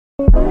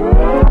Hey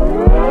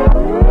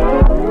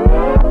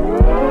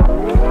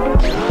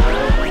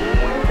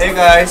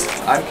guys,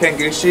 I'm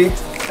Gushi,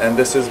 and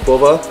this is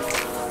Boba.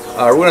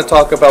 We're going to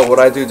talk about what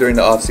I do during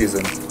the off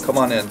season. Come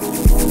on in.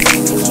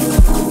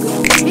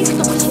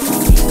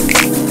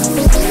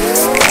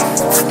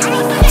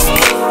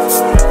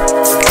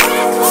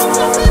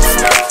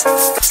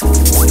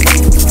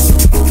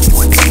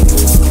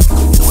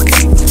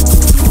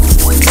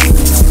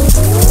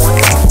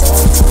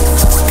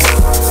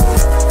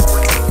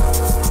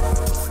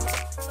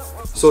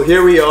 So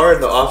here we are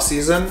in the off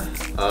season.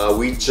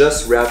 We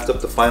just wrapped up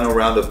the final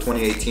round of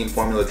 2018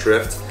 Formula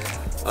Drift.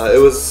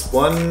 It was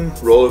one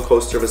roller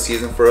coaster of a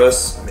season for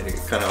us. I mean, it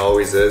kind of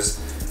always is.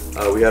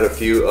 We had a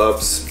few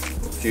ups,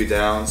 a few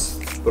downs,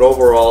 but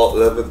overall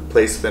 11th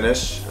place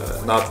finish.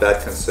 Not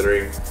bad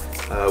considering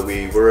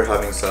we were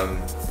having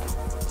some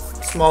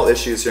small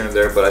issues here and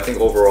there, but I think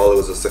overall it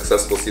was a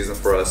successful season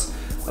for us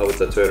with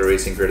the Toyota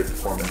Racing Graded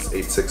Performance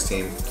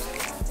 816.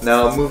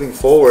 Now moving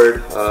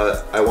forward,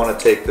 I want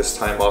to take this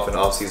time off in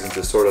off season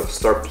to sort of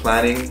start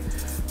planning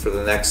for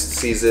the next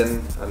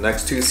season,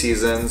 next 2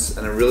 seasons,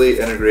 and really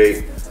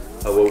integrate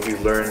what we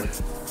learned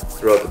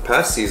throughout the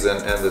past season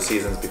and the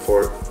seasons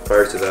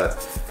prior to that,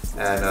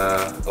 and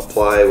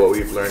apply what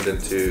we've learned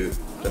into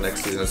the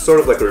next season. It's sort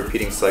of like a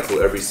repeating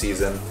cycle every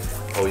season.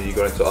 You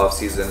go into off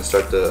season and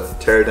start to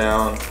tear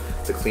down,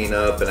 to clean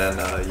up, and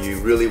then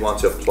you really want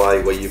to apply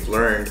what you've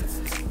learned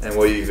and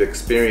what you've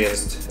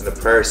experienced in the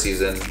prior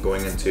season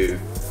going into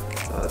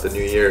the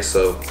new year.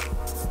 So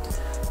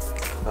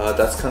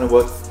that's kind of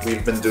what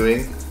we've been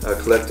doing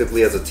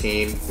collectively as a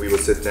team. We would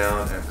sit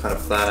down and kind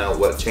of plan out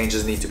what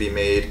changes need to be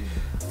made,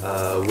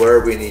 where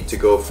we need to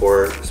go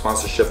for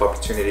sponsorship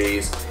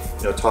opportunities,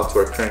 talk to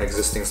our current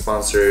existing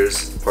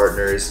sponsors,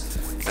 partners,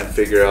 and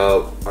figure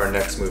out our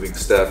next moving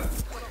step.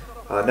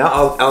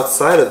 Now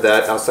outside of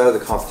that, outside of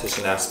the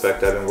competition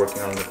aspect, I've been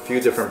working on a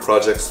few different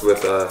projects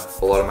with a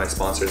lot of my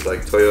sponsors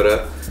like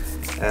Toyota,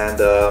 and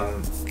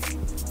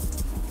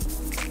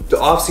the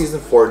off season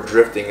for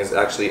drifting is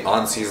actually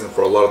on season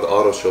for a lot of the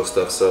auto show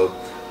stuff. So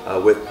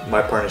with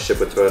my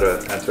partnership with Toyota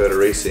and Toyota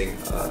Racing,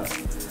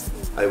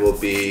 I will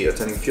be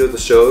attending a few of the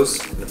shows.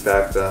 In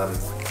fact, I'm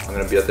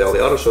going to be at the LA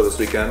Auto Show this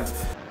weekend.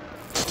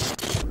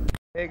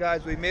 Hey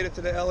guys, we made it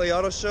to the LA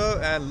Auto Show,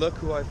 and look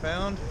who I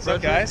found. What's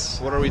up, guys?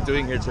 What are we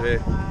doing here today?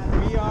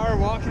 We are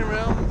walking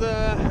around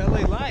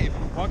LA Live,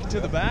 walking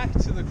to the back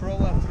to the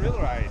Corolla Thrill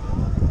Ride.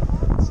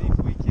 See if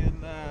we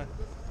can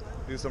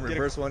do some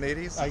reverse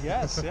 180s? I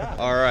guess, yeah.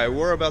 Alright,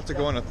 we're about to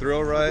go on a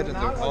thrill ride in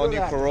the all-new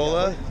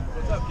Corolla.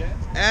 What's up, Ken?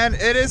 And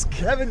it is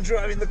Kevin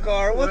driving the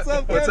car. What's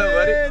up, Kevin? What's up,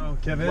 buddy? Oh,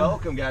 Kevin.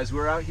 Welcome, guys.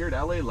 We're out here at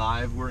LA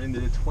Live. We're in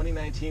the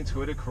 2019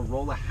 Toyota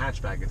Corolla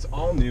hatchback. It's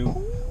all new.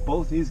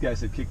 Both these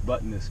guys have kicked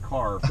butt in this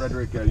car.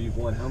 Frederick, you've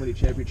won how many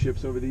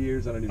championships over the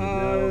years? I don't even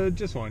know.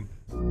 Just one.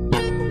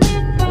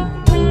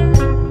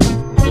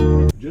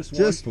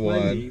 Just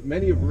one.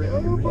 Many have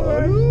written.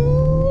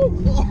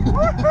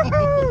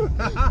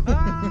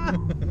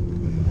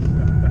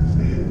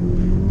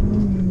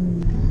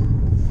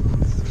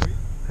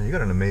 You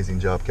got an amazing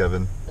job,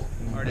 Kevin.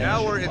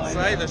 Now we're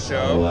inside the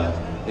show.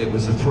 It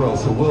was a thrill.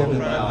 So Will in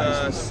my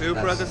eyes was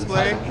Supra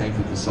display. Came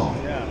from the song.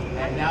 Yeah.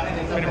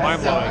 Pretty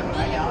mind-blowing.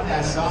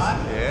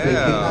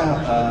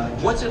 Yeah.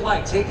 What's it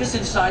like? Take us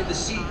inside the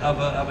seat of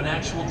an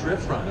actual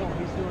drift run.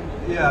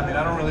 Yeah, I mean,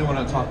 I don't really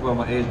want to talk about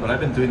my age, but I've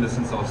been doing this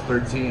since I was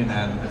 13,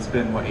 and it's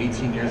been,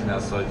 18 years now,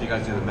 so if you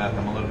guys do the math,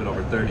 I'm a little bit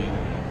over 30.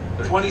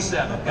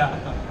 27, got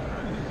it.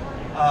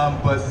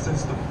 But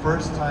since the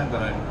first time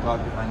that I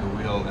got behind the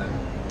wheel and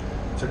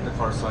took the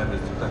car sideways,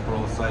 took that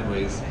Corolla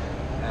sideways,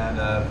 and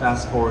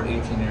fast forward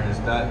 18 years,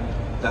 that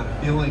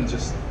feeling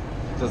just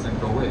doesn't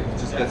go away. It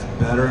just gets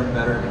better and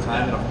better every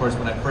time. And of course,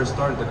 when I first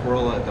started, the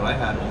Corolla that I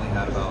had only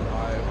had about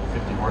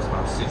 50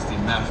 horsepower, 60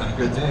 max on a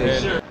good day.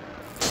 Sure.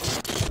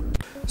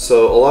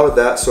 So a lot of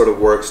that sort of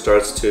work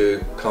starts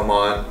to come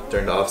on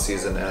during the off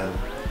season, and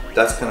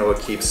that's kind of what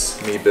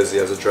keeps me busy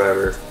as a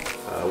driver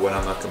when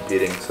I'm not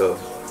competing. So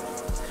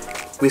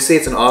we say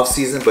it's an off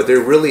season, but there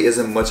really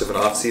isn't much of an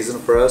off season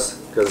for us,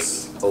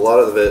 because a lot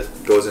of it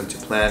goes into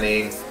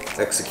planning,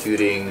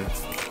 executing,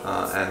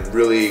 and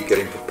really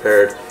getting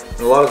prepared. And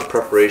a lot of the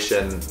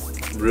preparation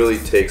really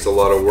takes a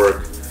lot of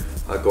work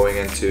going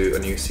into a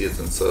new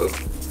season. So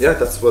yeah,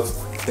 that's what's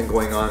been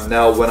going on.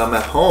 Now when I'm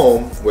at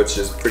home, which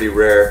is pretty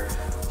rare,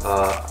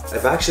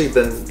 I've actually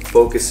been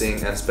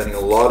focusing and spending a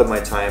lot of my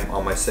time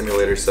on my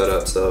simulator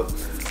setup. So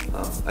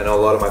I know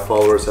a lot of my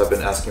followers have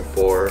been asking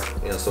for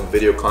some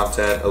video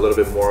content, a little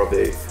bit more of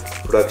a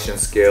production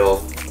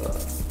scale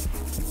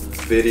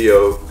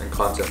video and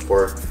content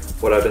for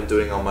what I've been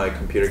doing on my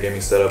computer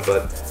gaming setup.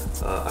 But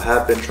I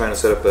have been trying to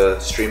set up a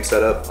stream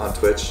setup on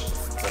Twitch,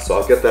 so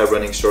I'll get that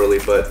running shortly.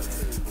 But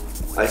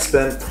I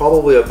spend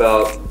probably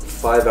about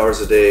 5 hours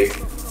a day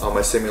on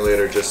my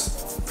simulator just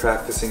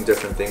practicing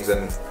different things,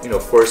 and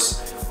of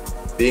course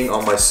being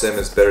on my sim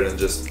is better than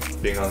just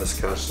being on this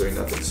couch doing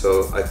nothing.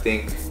 So I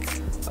think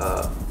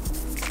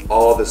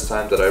all this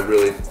time that I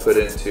really put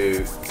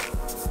into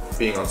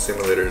being on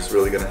simulator is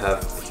really going to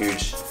have a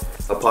huge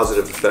a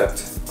positive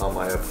effect on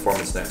my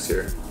performance next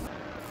year.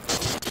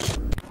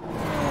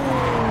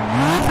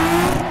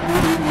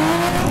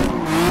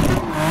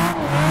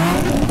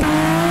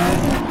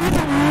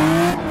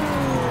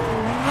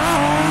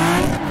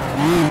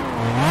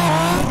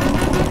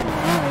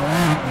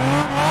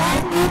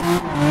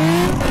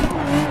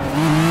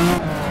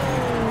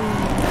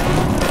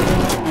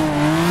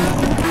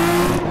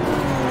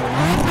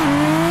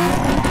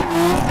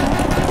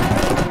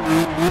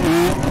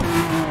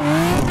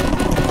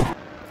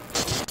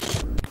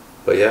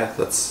 But yeah,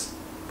 that's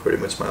pretty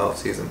much my off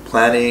season.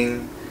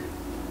 Planning,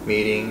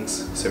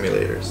 meetings,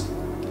 simulators.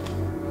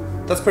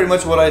 That's pretty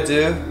much what I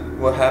do.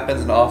 What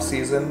happens in off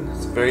season.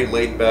 It's very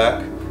laid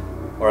back,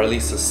 or at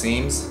least it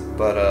seems.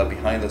 But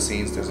behind the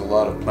scenes, there's a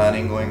lot of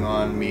planning going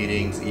on,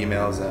 meetings,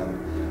 emails,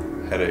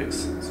 and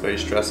headaches. It's very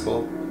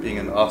stressful being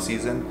in the off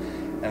season.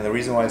 And the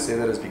reason why I say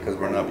that is because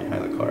we're not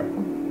behind the car.